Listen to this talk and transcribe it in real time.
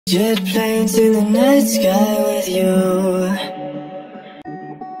Jet planes in the night sky with you,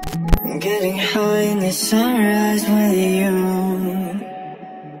 getting high in the sunrise with you,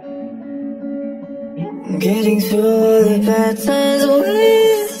 getting through all the bad times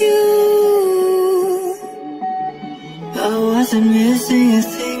with you. I wasn't missing a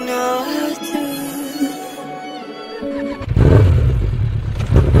thing, no I do.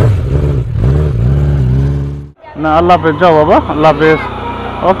 না আল্লাহ হাফেজ, যাও বাবা, আল্লাহ হাফেজ।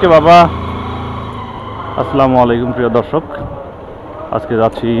 ওকে বাবা। আসসালামু আলাইকুম প্রিয় দর্শক, আজকে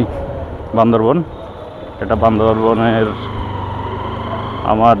যাচ্ছি বান্দরবন। এটা বান্দরবনের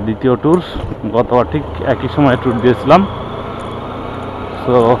আমার দ্বিতীয় ট্যুর। গতবার ঠিক একই সময়ে ট্যুর দিয়েছিলাম,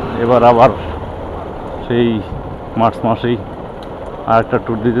 সো এবার আবার সেই মার্চ মাসেই আর একটা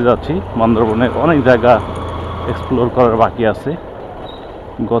ট্যুর দিতে যাচ্ছি। বান্দরবনের অনেক জায়গা এক্সপ্লোর করার বাকি আছে।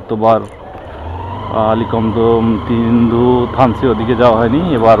 গতবার আলিকমদম, তিন্দু, থানসি ওদিকে যাওয়া হয়নি,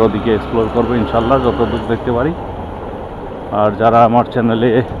 এবার ওদিকে এক্সপ্লোর করবো ইনশাল্লাহ যতদূর দেখতে পারি। আর যারা আমার চ্যানেলে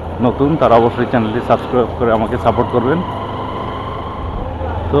নতুন তারা অবশ্যই চ্যানেলটি সাবস্ক্রাইব করে আমাকে সাপোর্ট করবেন।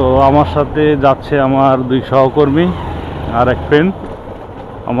 তো আমার সাথে যাচ্ছে আমার দুই সহকর্মী আর এক ফ্রেন্ড।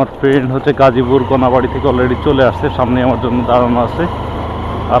 আমার ফ্রেন্ড হচ্ছে গাজীপুর কোনাবাড়ি থেকে অলরেডি চলে আসছে, সামনে আমার জন্য দাঁড়ানো আছে।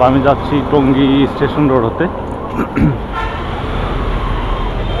 আর আমি যাচ্ছি টঙ্গী স্টেশন রোড হতে।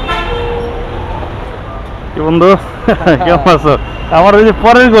 কি বন্ধু, কেমন আছো? আমার ওই যে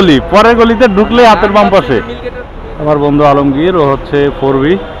পরের গলিতে ঢুকলে হাতের বাম পাশে আমার বন্ধু আলমগীর, ও হচ্ছে 4B।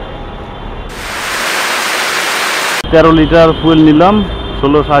 13 লিটার ফুয়েল নিলাম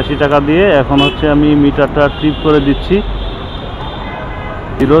 1680 টাকা দিয়ে। এখন হচ্ছে আমি মিটারটা ট্রিপ করে দিচ্ছি,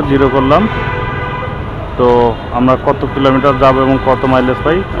 0 করলাম। তো আমরা কত কিলোমিটার যাব এবং কত মাইলেজ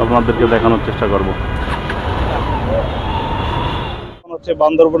পাই আপনাদেরকে দেখানোর চেষ্টা করব। হচ্ছে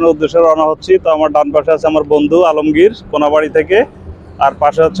বান্দরবনের উদ্দেশ্যে রওনা হচ্ছি। তো আমার ডান পাশে আছে আমার বন্ধু আলমগীর কোনাবাড়ি থেকে, আর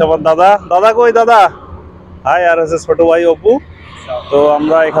পাশে হচ্ছে আমার দাদা কই দাদা, হাই, আর হচ্ছে ছোট ভাই অপু। তো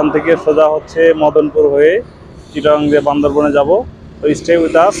আমরা এখান থেকে সোজা হচ্ছে মদনপুর হয়ে চিটাগাং দিয়ে বান্দরবনে যাব। তো স্টে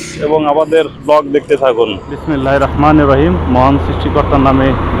উইথ আস এবং আমাদের ব্লগ দেখতে থাকুন। বিসমিল্লাহির রহমানির রহিম। মহান সৃষ্টিকর্তার নামে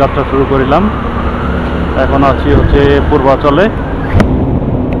যাত্রা শুরু করিলাম। এখন আছি হচ্ছে পূর্বাচলে।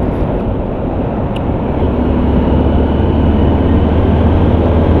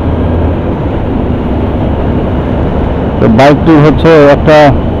 বাইক ট্যুর হচ্ছে একটা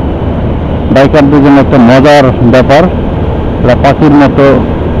বাইকারদের জন্য একটা মজার ব্যাপার, এটা পাখির মতো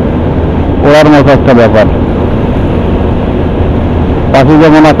ওড়ার মতো একটা ব্যাপার। পাখি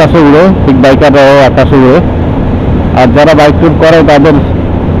যেমন আকাশে উড়ে, ঠিক বাইকাররাও আকাশে উড়ে। আর যারা বাইক ট্যুর করে তাদের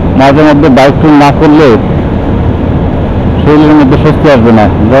মাঝে মধ্যে বাইক ট্যুর না করলে শরীরের মধ্যে স্বস্তি আসবে না।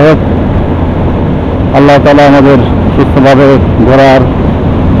 যাই হোক, আল্লাহ তাআলা আমাদের সুস্থভাবে ঘোরার,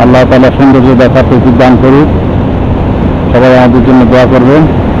 আল্লাহ তাআলা সৌন্দর্য দেখার তৌফিক দান করুক। সবাই আমাদের জন্য দোয়া করবেন।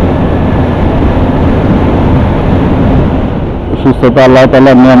 সুস্থতা আল্লাহ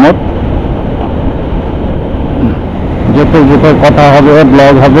তাআলার নিয়ামত। যেতে কথা হবে,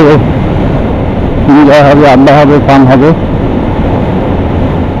 ব্লগ হবে, এনজয় হবে, আড্ডা হবে, ফান হবে।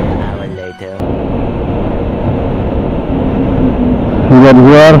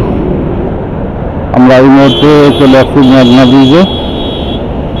 আমরা এই মুহূর্তে চলে আসছি মেঘনা ব্রিজে।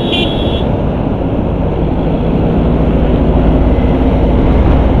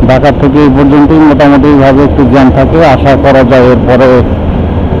 ঢাকা থেকে এই পর্যন্তই মোটামুটি ভাবে একটু জ্যাম থাকে, আশা করা যায় এরপরে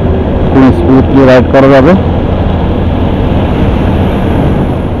স্মুথলি রাইড করা যাবে।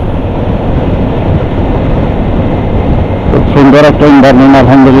 খুব সুন্দর একটা এনভায়রনমেন্ট,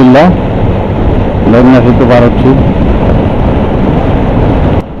 আলহামদুলিল্লাহ। মেঘনা সেতু পার হচ্ছি।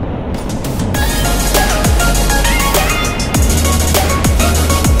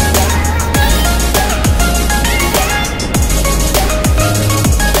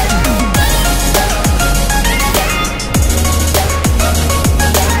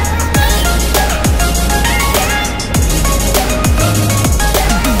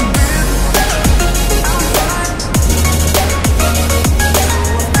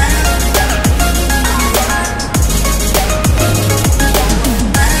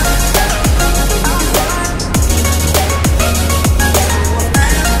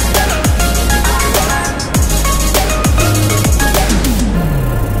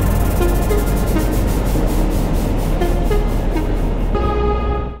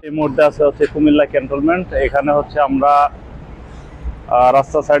 মুহূর্তে আছে হচ্ছে কুমিল্লা ক্যান্টনমেন্ট। এখানে হচ্ছে আমরা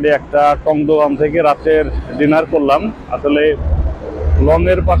রাস্তা সাইডে একটা টংদোয়ান থেকে রাতের ডিনার করলাম। আসলে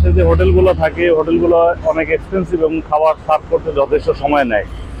লংয়ের পাশে যে হোটেলগুলো থাকে, হোটেলগুলো অনেক এক্সপেন্সিভ এবং খাবার সার্ভ করতে যথেষ্ট সময় নেয়।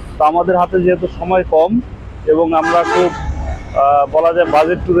 তো আমাদের হাতে যেহেতু সময় কম এবং আমরা খুব বলা যায়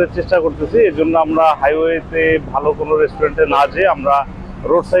বাজেট ট্যুরের চেষ্টা করতেছি, এই জন্য আমরা হাইওয়েতে ভালো কোনো রেস্টুরেন্টে না যেয়ে আমরা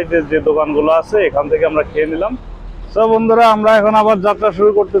রোড সাইডের যে দোকানগুলো আছে এখান থেকে আমরা খেয়ে নিলাম। তো বন্ধুরা, আমরা এখন আবার যাত্রা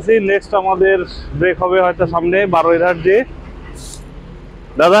শুরু করতেছি। নেক্সট আমাদের ব্রেক হবে হয়তো সামনে বারোইরহাট যে।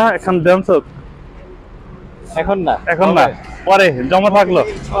 দাদা এখন ড্যান্স হোক? এখন না, এখন না, পরে জমা থাকলো।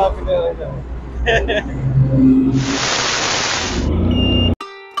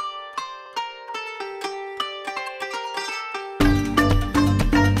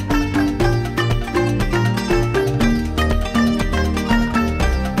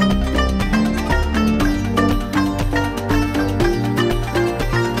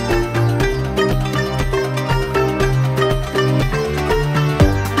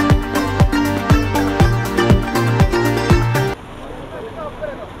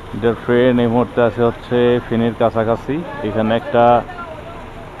 ট্রেন এই মুহূর্তে আছে হচ্ছে ফেনীর কাছাকাছি। এখানে একটা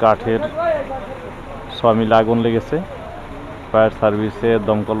কাঠের সমিলে আগুন লেগেছে। ফায়ার সার্ভিসের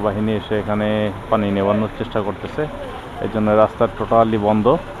দমকল বাহিনী এসে এখানে পানি নেভানোর চেষ্টা করতেছে। এই জন্য রাস্তা টোটালি বন্ধ।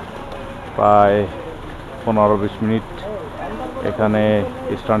 প্রায় 15-20 মিনিট এখানে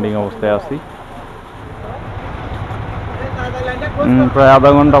স্ট্যান্ডিং অবস্থায় আছি। প্রায়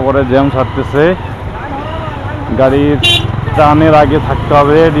আধা ঘন্টা পরে জ্যাম ছাড়তেছে। গাড়ির টানের আগে থাকতে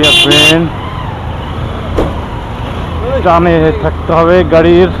হবে ডিয়ার ফ্রেন্ড, টানে থাকতে হবে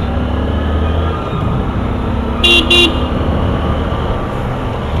গাড়ির।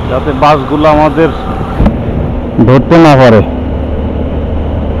 যাতে বাসগুলো আমাদের ধরতে না পারে।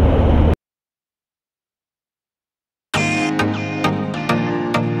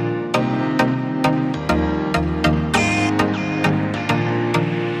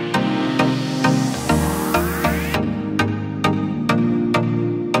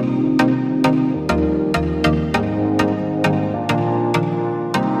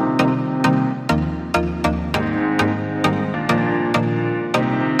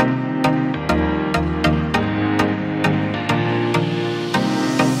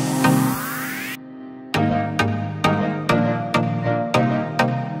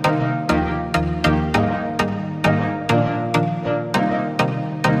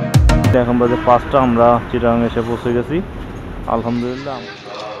 এখন বাজে 5টা, আমরা চিটাগাং এসে পৌঁছে গেছি আলহামদুলিল্লাহ।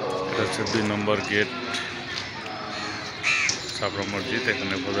 এটা হচ্ছে 2 নম্বর গেট সাবরা মসজিদ।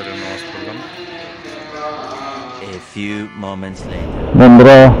 এখানে ফজরের নামাজ পড়লাম।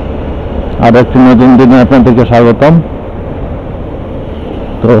 বন্ধুরা, আর একটি নতুন দিনে আপনাদেরকে স্বাগতম।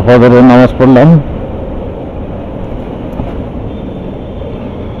 তো ফজরের নামাজ পড়লাম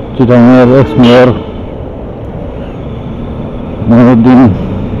চিটাগাংয়ের এক্স-মেয়র মহিউদ্দিন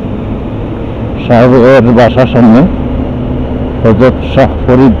সাহেবের বাসার সামনে হযরত শাহ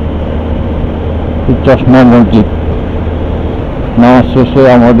ফরিদ চশমা মসজিদ। নামাজ শেষে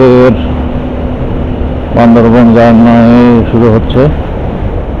আমাদের বান্দরবন জার্নি শুরু হচ্ছে।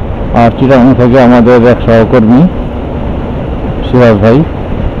 আর চিটাগাং থেকে আমাদের এক সহকর্মী সিরাজ ভাই,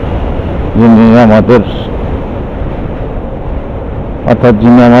 যিনি আমাদের অর্থাৎ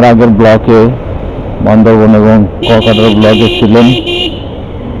যিনি আমার আগের ব্লকে বান্দরবন এবং কলকাতার ব্লকে ছিলেন,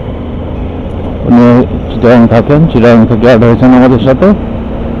 উনি চিটাগাং থাকেন। চিটাগাং থেকে অ্যাড হয়েছেন আমাদের সাথে।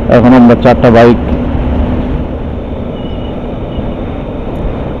 এখন আমরা 4টা বাইক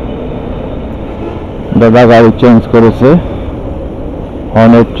দাদা গাড়ি চেঞ্জ করেছে,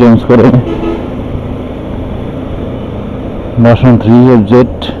 হর্নেট চেঞ্জ করে ভার্সন 3 FZ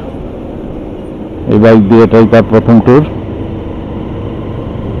এই বাইক দিয়ে এটাই তার প্রথম ট্যুর।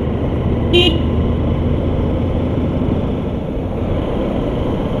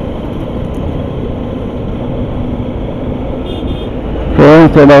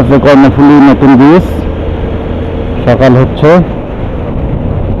 এটা হচ্ছে কর্ণফুলী নতুন ব্রিজ। সকাল হচ্ছে।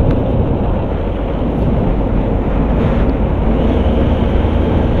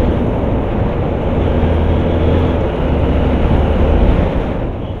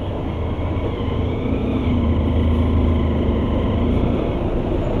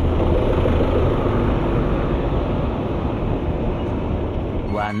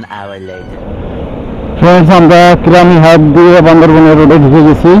 আমরা কিরানীহাট দিয়ে বান্দরবনের রোডে ঢুকে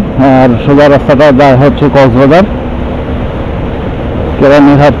গেছি। আর সোজা রাস্তাটা যায় হচ্ছে কক্সবাজার।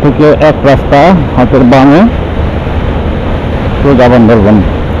 কিরানীহাট থেকে এক রাস্তা হাতের বামে সোজা বান্দরবন।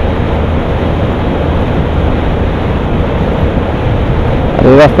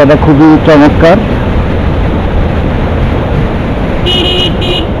 এই রাস্তাটা খুবই চমৎকার।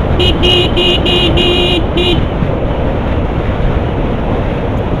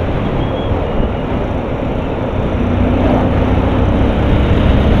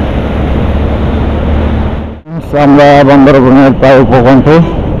 আমরা বান্দরবনের প্রায় উপকণ্ঠে,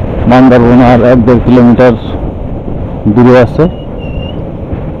 বান্দরবন আর 1-1.5 কিলোমিটার দূরে আছে।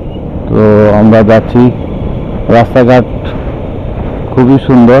 তো আমরা যাচ্ছি। রাস্তাঘাট খুবই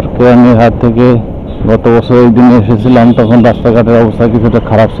সুন্দর। কেরানীর হাট থেকে গত বছর ওই দিন এসেছিলাম, তখন রাস্তাঘাটের অবস্থা কিছুটা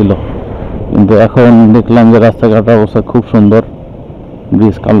খারাপ ছিল, কিন্তু এখন দেখলাম যে রাস্তাঘাটের অবস্থা খুব সুন্দর।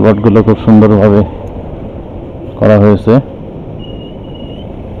 ব্রিজ কালভার্টগুলো খুব সুন্দরভাবে করা হয়েছে,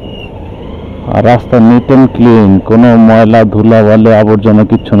 আর রাস্তা নিট অ্যান্ড ক্লিন, কোনো ময়লা ধুলা বালি আবর্জনা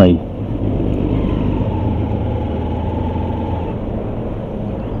কিচ্ছু নাই।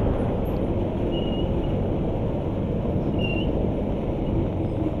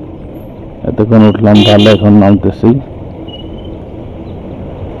 এতক্ষণ উঠলাম, তাহলে এখন নামতেছি।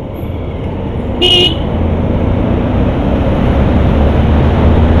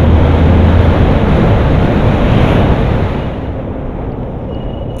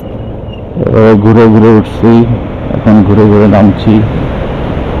 ঘুরে ঘুরে উঠছি, এখন ঘুরে ঘুরে নামছি।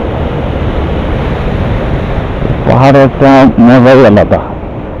 পাহাড়ের একটা মজাই আলাদা।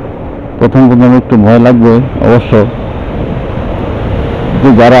 প্রথম একটু ভয় লাগবে অবশ্য, যে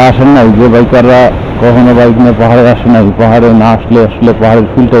যারা আসেন নাই, যে বাইকাররা কখনো বাইক নিয়ে পাহাড়ে আসে নাই, পাহাড়ে না আসলে আসলে পাহাড়ের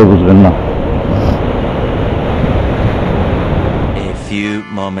ফিলটাই বুঝবেন না।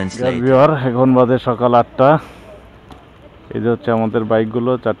 এখন বাজে সকাল 8টা। এই যে হচ্ছে আমাদের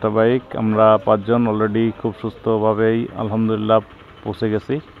বাইকগুলো, 4টা বাইক। আমরা 5 জন অলরেডি খুব সুস্থভাবেই আলহামদুলিল্লাহ পৌঁছে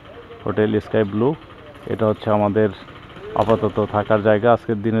গেছি হোটেল স্কাই ব্লু। এটা হচ্ছে আমাদের আপাতত থাকার জায়গা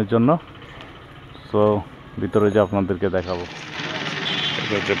আজকের দিনের জন্য। সো ভিতরে যে আপনাদেরকে দেখাবো,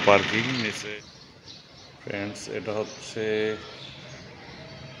 এটা হচ্ছে পার্কিং নিচে। ফ্রেন্ডস, এটা হচ্ছে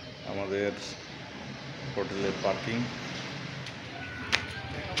আমাদের হোটেলের পার্কিং।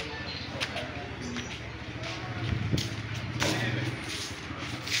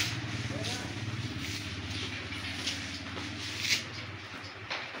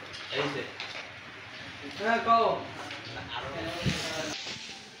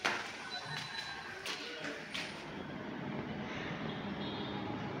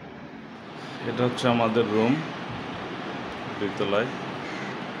 এটা হচ্ছে আমাদের রুম, 2 তলায়,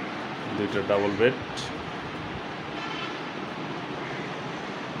 2টা ডাবল বেড,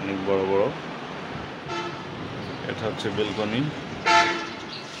 অনেক বড় বড়। এটা হচ্ছে বেলকনি,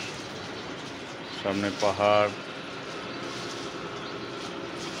 সামনে পাহাড়।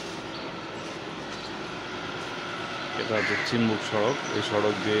 এটা হচ্ছে চিম্বুক সড়ক। এই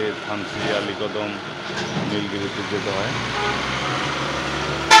সড়ক দিয়ে থানসি, আলীকদম, নীলগিরিতে যেতে হয়।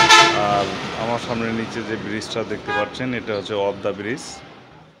 আর আমার সামনে নিচে যে ব্রিজটা দেখতে পাচ্ছেন, এটা হচ্ছে অফ দ্য ব্রিজ।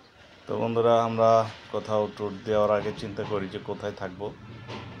 তো বন্ধুরা, আমরা কোথাও ট্যুর দেওয়ার আগে চিন্তা করি যে কোথায় থাকবো।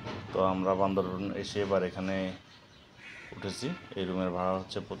 তো আমরা বান্দরবান এসে এবার এখানে উঠেছি। এই রুমের ভাড়া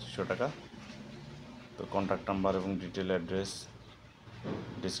হচ্ছে 2500 টাকা। তো কন্ট্যাক্ট নাম্বার এবং ডিটেল অ্যাড্রেস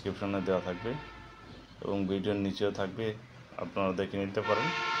ডিসক্রিপশনে দেওয়া থাকবে এবং ভিডিওর নিচেও থাকবে, আপনারা দেখে নিতে পারেন।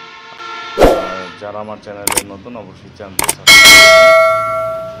 আর যারা আমার চ্যানেলে নতুন, অবশ্যই চ্যানেলটি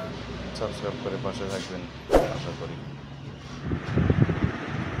সাবস্ক্রাইব করে পাশে থাকবেন আশা করি।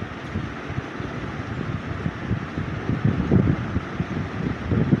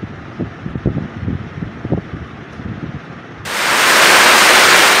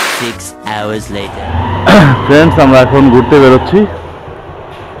 ফ্রেন্ডস, আমরা এখন ঘুরতে বেরোচ্ছি।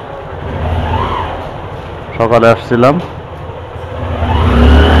 সকালে আসছিলাম।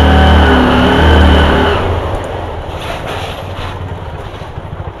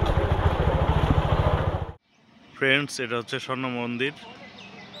 ফ্রেন্ডস, এটা হচ্ছে স্বর্ণ মন্দির।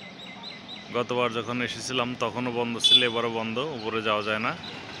 গতবার যখন এসেছিলাম তখনও বন্ধ ছিল, এবারও বন্ধ। উপরে যাওয়া যায় না,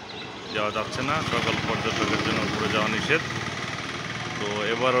 যাওয়া যাচ্ছে না, সকল পর্যটকের জন্য উপরে যাওয়া নিষেধ। তো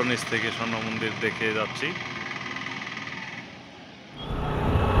এবারও নিচ থেকে স্বর্ণ মন্দির দেখে যাচ্ছি।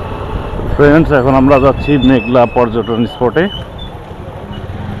 ফ্রেন্ডস, এখন আমরা যাচ্ছি মেঘলা পর্যটন স্পটে।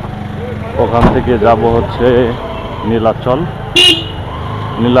 ওখান থেকে যাব হচ্ছে নীলাচল।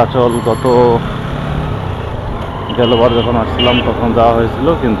 নীলাচল গেলবার যখন আসছিলাম তখন যাওয়া হয়েছিল,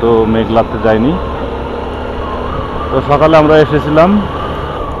 কিন্তু মেঘলাতে যাইনি। তো সকালে আমরা এসেছিলাম,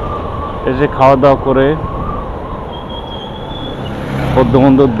 এসে খাওয়া দাওয়া করে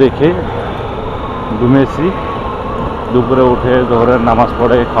পদ্মবন্দর দেখে ঘুমিয়েছি। দুপুরে উঠে জোহরের নামাজ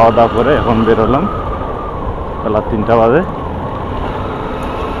পড়ে খাওয়া দাওয়া করে এখন বেরোলাম, বেলা 3টা বাজে।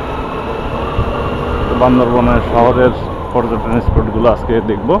 বান্দরবনের শহরের পর্যটন স্পটগুলো আজকে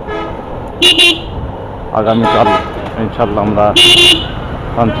দেখব। আগামীকাল ইনশাল্লাহ আমরা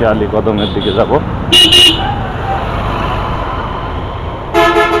থানচি আলীকদমের দিকে যাব।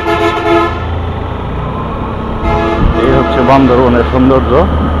 এই হচ্ছে বান্দরবনের সৌন্দর্য।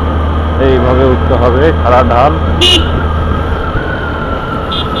 এইভাবে উঠতে হবে, খাড়া ঢাল।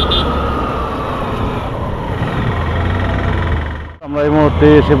 আমরা এই মুহূর্তে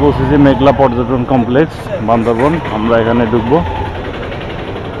এসে পৌঁছেছি মেঘলা পর্যটন কমপ্লেক্স বান্দরবন। আমরা এখানে ঢুকবো।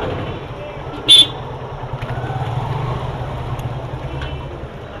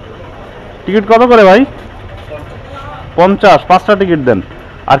 টিকিট কত করে ভাই? 50, 5টা টিকিট দেন।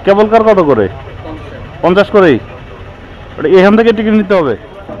 আর কেবল কার কত করে? 50 করেই। এখান থেকে টিকিট নিতে হবে।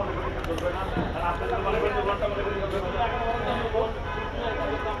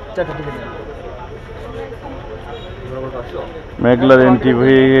 মেঘলার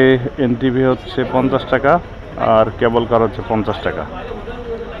এনটিভি হচ্ছে 50 টাকা, আর কেবল কার হচ্ছে 50 টাকা।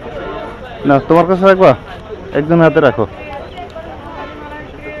 না তোমার কাছে রাখবা, একদম হাতে রাখো।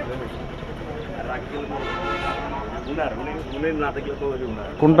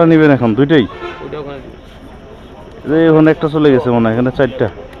 কোনটা নিবেন এখন? দুইটাই? এখন একটা চলে গেছে মনে হয়, এখানে 4টা।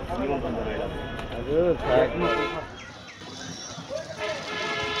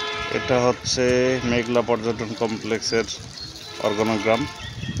 এটা হচ্ছে মেঘলা পর্যটন কমপ্লেক্সের অর্গানোগ্রাম।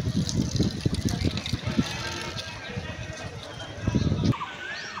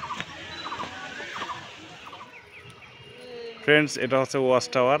 ফ্রেন্ডস, এটা হচ্ছে ওয়াচ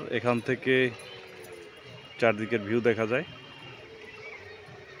টাওয়ার। এখান থেকে চারদিকের ভিউ দেখা যায়।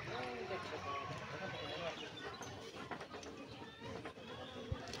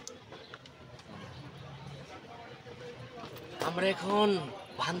 আমরা এখন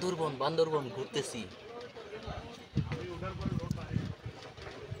বান্দরবন ঘুরতেছি।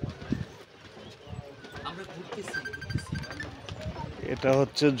 এটা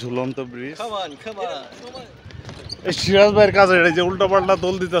হচ্ছে ঝুলন্ত ব্রিজ। এই সিরাজ ভাইয়ের কাছে এটা যে উল্টা পাল্টা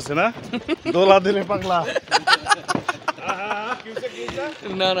দোল দিতেছে না, দোলা দিলে পাগলা।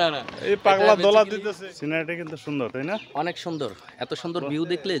 না এই পাগলা দোলা দিতেছে। সিনারিটা কিন্তু সুন্দর, তাই না? অনেক সুন্দর। এত সুন্দর ভিউ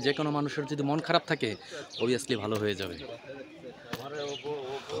দেখলে যে কোনো মানুষের যদি মন খারাপ থাকে অবভিয়াসলি ভালো হয়ে যাবে।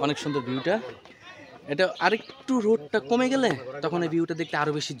 অনেক সুন্দর ভিউটা। এটা আরেকটু রোডটা কমে গেলে তখন এই ভিউটা দেখতে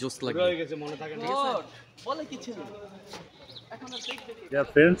আরো বেশি জোস লাগবে।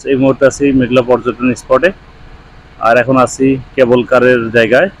 ফ্রেন্ডস, এই মুহূর্তে আছি মেঘলা পর্যটন স্পটে, আর এখন আছি কেবল কারের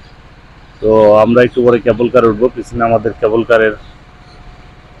জায়গায়। তো আমরা একটু পরে কেবল কার উঠবো। পিছনে আমাদের কেবল কারের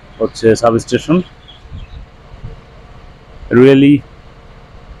হচ্ছে sub station. Really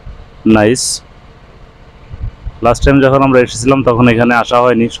nice. Last time যখন আমরা এসেছিলাম তখন এখানে আসা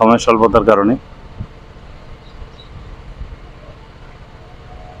হয়নি সময় স্বল্পতার কারণে।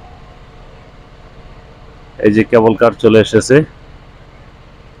 এই যে কেবল কার চলে এসেছে।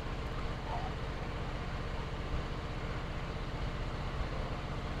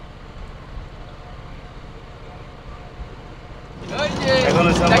 এখন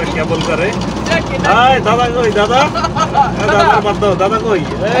এসে আমরা কেবল কারে। হাই দাদা কই? দাদা দাদা বাদ দাও, দাদা কই?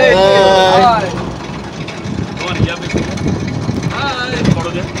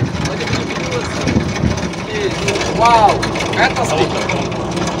 Wow, fantastic.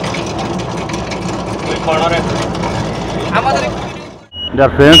 আমাদের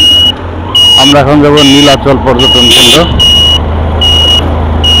ফ্রেন্ডস, আমরা এখন যাব নীলাচল পর্যটন কেন্দ্র।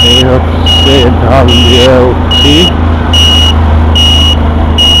 এই হচ্ছে ঢাল দিয়ে উঠছি।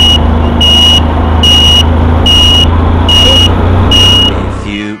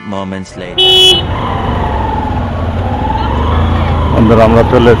 আমরা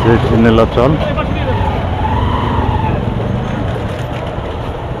চলে এসেছি নীলাচল।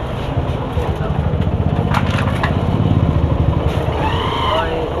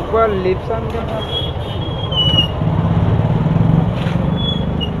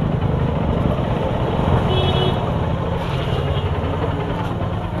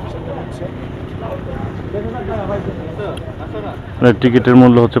 টিকিটের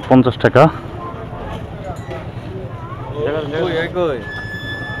মূল্য হচ্ছে 50 টাকা।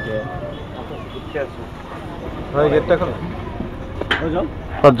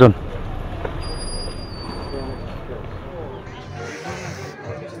 পাঁচজন।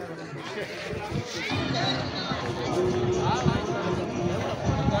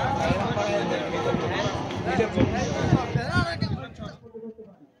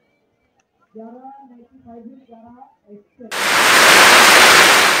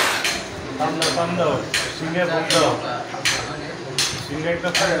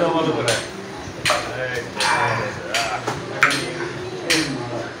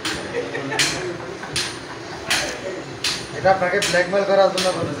 এটা আপনাকে ব্ল্যাকমেল করার জন্য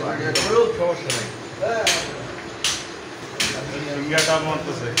বলেছে, সমস্যা নেই। সিঙ্গাটা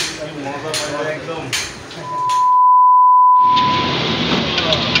মরতেছে, মজা পাওয়া একদম।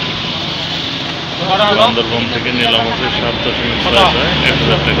 বান্দরবন থেকে নিলাম হচ্ছে 7.6 টাকা।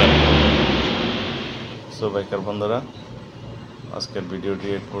 সো বাইকার বন্ধুরা, আজকের ভিডিওটি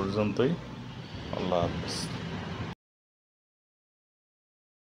এই পর্যন্তই। আল্লাহ হাফেজ।